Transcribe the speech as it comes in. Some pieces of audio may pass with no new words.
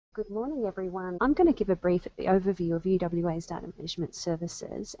Good morning, everyone. I'm going to give a brief overview of UWA's data management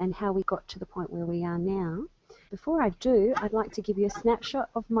services and how we got to the point where we are now. Before I do, I'd like to give you a snapshot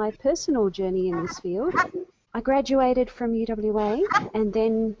of my personal journey in this field. I graduated from UWA and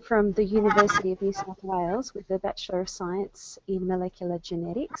then from the University of New South Wales with a Bachelor of Science in Molecular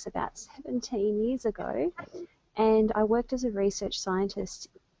Genetics about 17 years ago, and I worked as a research scientist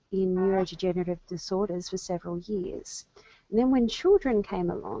in neurodegenerative disorders for several years. And then when children came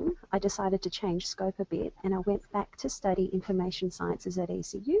along, I decided to change scope a bit, and I went back to study information sciences at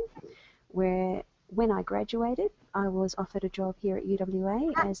ECU, where when I graduated, I was offered a job here at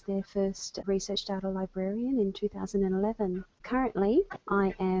UWA as their first research data librarian in 2011. Currently,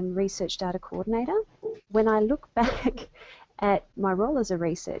 I am research data coordinator. When I look back at my role as a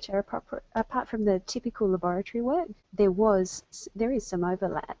researcher, apart from the typical laboratory work, there is some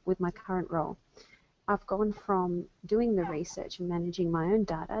overlap with my current role. I've gone from doing the research and managing my own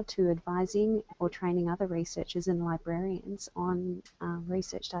data to advising or training other researchers and librarians on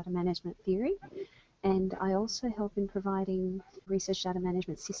research data management theory. And I also help in providing research data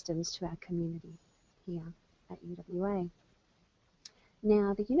management systems to our community here at UWA.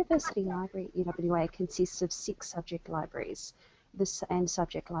 Now, the University Library at UWA consists of 6 subject libraries and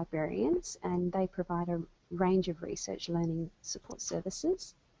subject librarians, and they provide a range of research learning support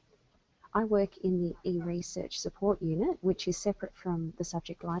services. I work in the e-research support unit, which is separate from the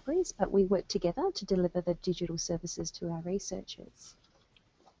subject libraries, but we work together to deliver the digital services to our researchers.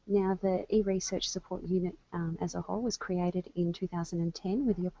 Now, the e-research support unit as a whole was created in 2010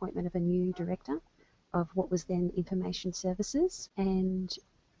 with the appointment of a new director of what was then Information Services, and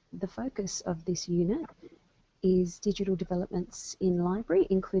the focus of this unit is digital developments in library,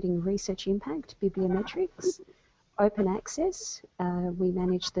 including research impact, bibliometrics, open access. We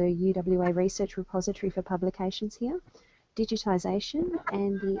manage the UWA Research Repository for publications here, digitisation,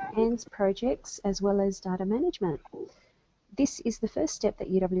 and the ANS projects, as well as data management. This is the first step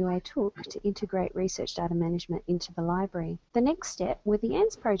that UWA took to integrate research data management into the library. The next step were the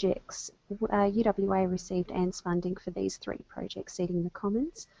ANS projects. UWA received ANS funding for these 3 projects: Seeding the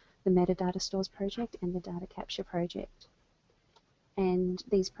Commons, the Metadata Stores project, and the Data Capture project. And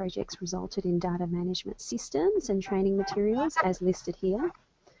these projects resulted in data management systems and training materials as listed here.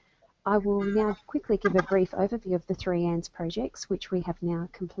 I will now quickly give a brief overview of the 3 ANS projects which we have now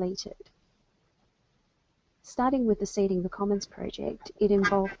completed. Starting with the Seeding the Commons project, it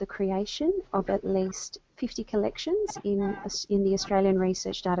involved the creation of at least 50 collections in the Australian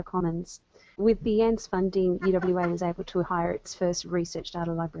Research Data Commons. With the ANS funding, UWA was able to hire its first research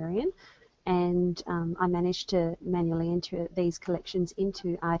data librarian, and I managed to manually enter these collections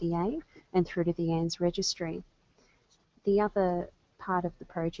into RDA and through to the ANS registry. The other part of the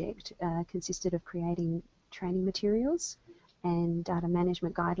project consisted of creating training materials and data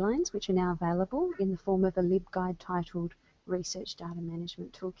management guidelines, which are now available in the form of a LibGuide titled Research Data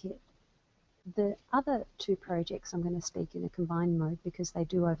Management Toolkit. The other 2 projects I'm going to speak in a combined mode because they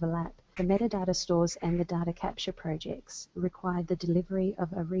do overlap. The metadata stores and the data capture projects required the delivery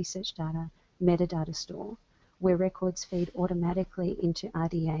of a research data metadata store where records feed automatically into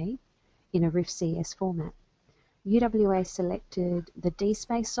RDA in a RIF-CS format. UWA selected the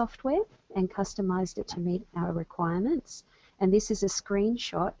DSpace software and customized it to meet our requirements. And this is a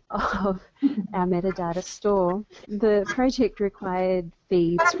screenshot of our metadata store. The project required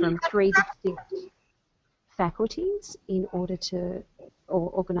feeds from 3 distinct faculties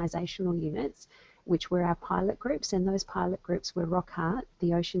or organisational units, which were our pilot groups, and those pilot groups were Rockhart,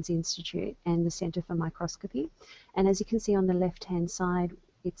 the Oceans Institute, and the Centre for Microscopy. And as you can see on the left-hand side,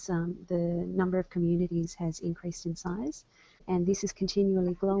 it's the number of communities has increased in size, and this is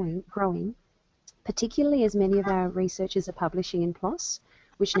continually growing, particularly as many of our researchers are publishing in PLOS,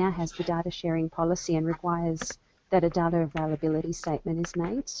 which now has the data sharing policy and requires that a data availability statement is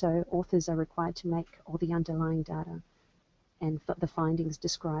made, so authors are required to make all the underlying data and the findings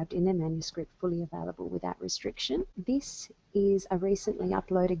described in their manuscript fully available without restriction. This is a recently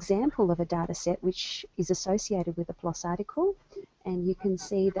uploaded example of a data set which is associated with a PLOS article, and you can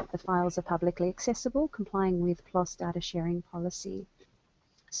see that the files are publicly accessible, complying with PLOS data sharing policy.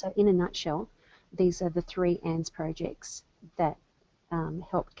 So in a nutshell, these are the 3 ANS projects that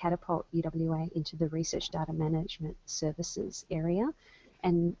helped catapult UWA into the research data management services area,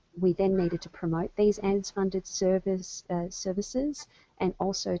 and we then needed to promote these ANS-funded services and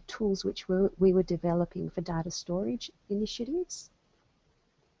also tools which we were developing for data storage initiatives.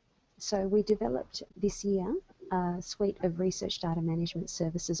 So we developed this year a suite of research data management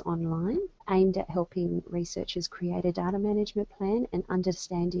services online aimed at helping researchers create a data management plan and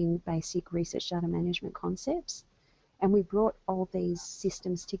understanding basic research data management concepts. And we brought all these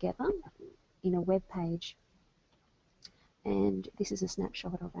systems together in a web page. And this is a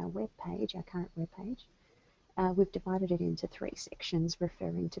snapshot of our web page, our current web page. We've divided it into 3 sections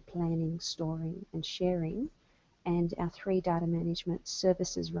referring to planning, storing, and sharing. And our 3 data management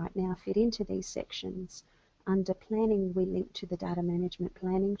services right now fit into these sections. Under planning, we link to the data management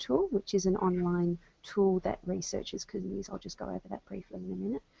planning tool, which is an online tool that researchers can use. I'll just go over that briefly in a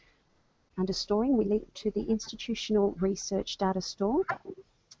minute. Under storing, we link to the institutional research data store.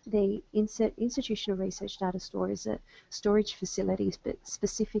 The institutional research data store is a storage facility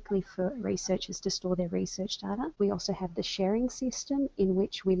specifically for researchers to store their research data. We also have the sharing system, in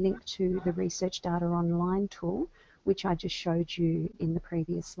which we link to the research data online tool, which I just showed you in the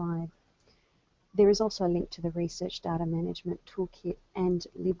previous slide. There is also a link to the Research Data Management Toolkit and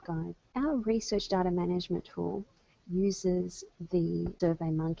LibGuide. Our Research Data Management tool uses the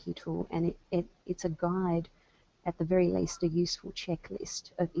SurveyMonkey tool, and it's a guide, at the very least a useful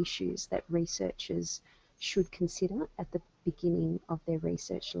checklist of issues that researchers should consider at the beginning of their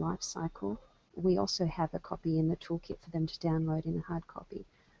research life cycle. We also have a copy in the toolkit for them to download in a hard copy.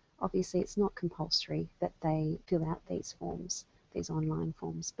 Obviously, it's not compulsory that they fill out these forms, these online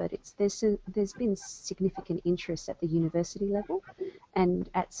forms, but there's been significant interest at the university level and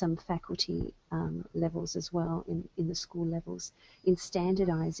at some faculty levels as well, in the school levels, in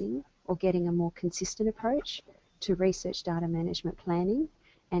standardizing or getting a more consistent approach to research data management planning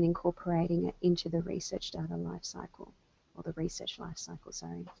and incorporating it into the research data life cycle, or the research life cycle,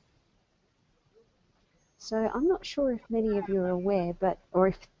 sorry. So I'm not sure if many of you are aware, or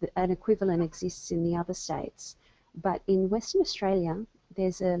if an equivalent exists in the other states, but in Western Australia,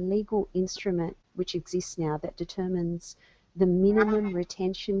 there's a legal instrument which exists now that determines the minimum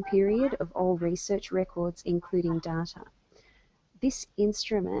retention period of all research records, including data. This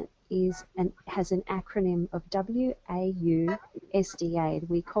instrument has an acronym of WAU-SDA.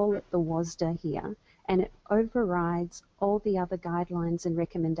 We call it the WASDA here, and it overrides all the other guidelines and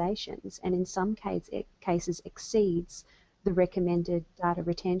recommendations, and in some cases exceeds the recommended data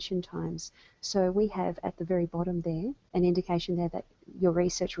retention times. So we have at the very bottom there an indication there that your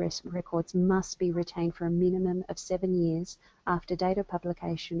research records must be retained for a minimum of 7 years after data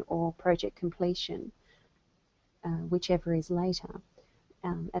publication or project completion, whichever is later.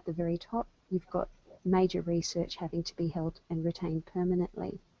 At the very top, you've got major research having to be held and retained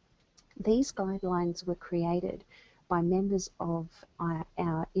permanently. These guidelines were created by members of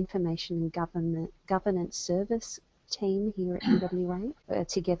our Information and Governance Service team here at UWA,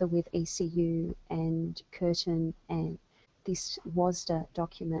 together with ECU and Curtin, and this WASDA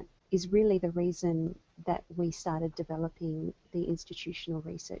document is really the reason that we started developing the Institutional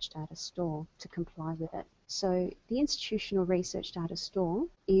Research Data Store to comply with it. So the Institutional Research Data Store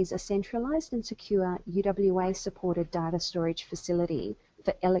is a centralised and secure UWA-supported data storage facility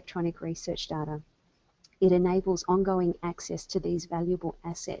for electronic research data. It enables ongoing access to these valuable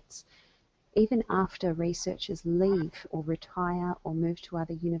assets, even after researchers leave or retire or move to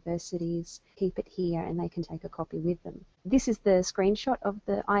other universities. Keep it here and they can take a copy with them. This is the screenshot of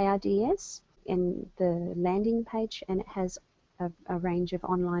the IRDS and the landing page, and it has a range of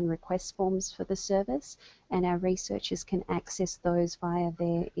online request forms for the service, and our researchers can access those via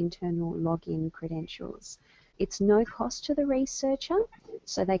their internal login credentials. It's no cost to the researcher,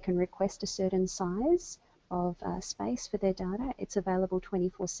 so they can request a certain size of space for their data. It's available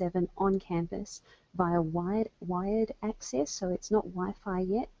 24/7 on campus via wired access, so it's not Wi-Fi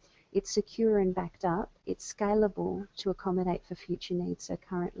yet. It's secure and backed up. It's scalable to accommodate for future needs. So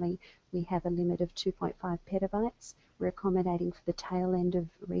currently we have a limit of 2.5 petabytes. We're accommodating for the tail end of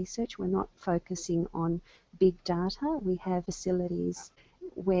research. We're not focusing on big data. We have facilities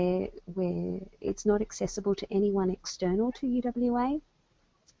where it's not accessible to anyone external to UWA,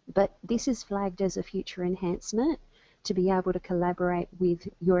 but this is flagged as a future enhancement to be able to collaborate with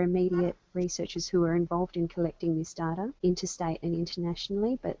your immediate researchers who are involved in collecting this data interstate and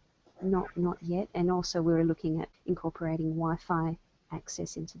internationally, but not yet. And also we're looking at incorporating Wi-Fi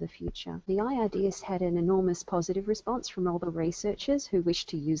access into the future. The IRDS had an enormous positive response from all the researchers who wished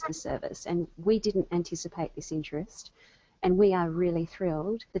to use the service, and we didn't anticipate this interest, and we are really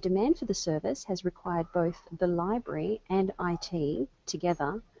thrilled. The demand for the service has required both the library and IT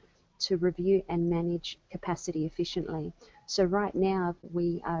together to review and manage capacity efficiently. So right now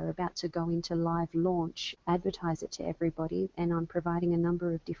we are about to go into live launch, advertise it to everybody, and I'm providing a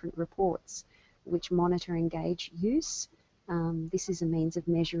number of different reports which monitor and gauge use. This is a means of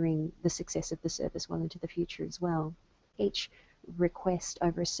measuring the success of the service well into the future as well. Each request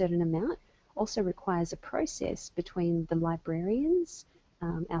over a certain amount also requires a process between the librarians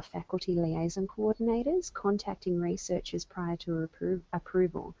our faculty liaison coordinators contacting researchers prior to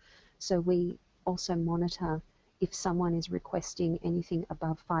approval. So we also monitor if someone is requesting anything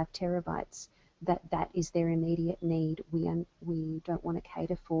above 5 terabytes, that is their immediate need. We don't want to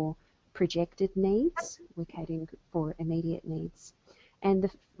cater for projected needs, we're catering for immediate needs. And the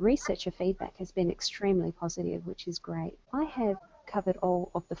researcher feedback has been extremely positive, which is great. I have covered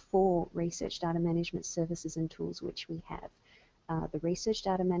all of the 4 research data management services and tools which we have. The Research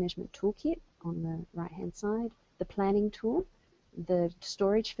Data Management Toolkit on the right-hand side, the Planning Tool, the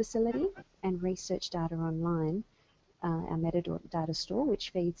Storage Facility, and Research Data Online, our metadata store, which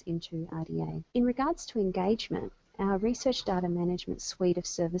feeds into RDA. In regards to engagement, our Research Data Management suite of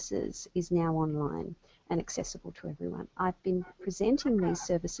services is now online and accessible to everyone. I've been presenting these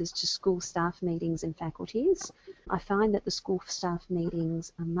services to school staff meetings and faculties. I find that the school staff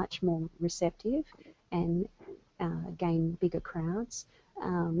meetings are much more receptive and gain bigger crowds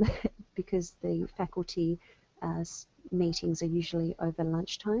because the faculty meetings are usually over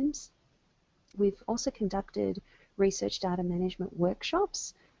lunch times. We've also conducted research data management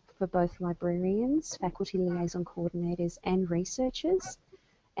workshops for both librarians, faculty liaison coordinators, and researchers.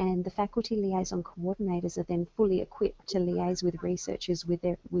 And the faculty liaison coordinators are then fully equipped to liaise with researchers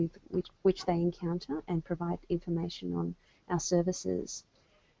which they encounter and provide information on our services.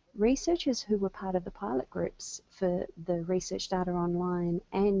 Researchers who were part of the pilot groups for the Research Data Online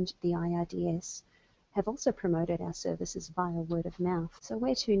and the IRDS have also promoted our services via word of mouth. So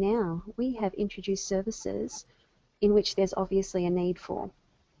where to now? We have introduced services in which there's obviously a need for.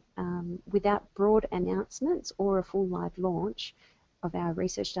 Without broad announcements or a full live launch of our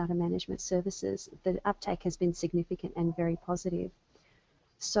research data management services, the uptake has been significant and very positive.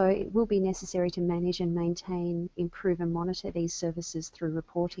 So it will be necessary to manage and maintain, improve and monitor these services through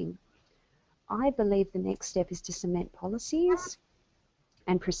reporting. I believe the next step is to cement policies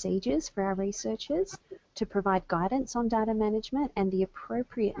and procedures for our researchers to provide guidance on data management and the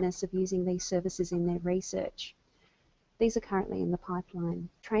appropriateness of using these services in their research. These are currently in the pipeline.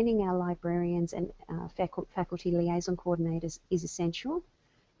 Training our librarians and faculty liaison coordinators is essential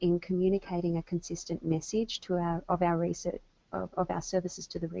in communicating a consistent message to of our services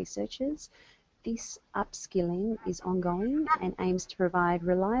to the researchers. This upskilling is ongoing and aims to provide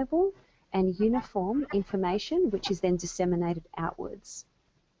reliable and uniform information which is then disseminated outwards.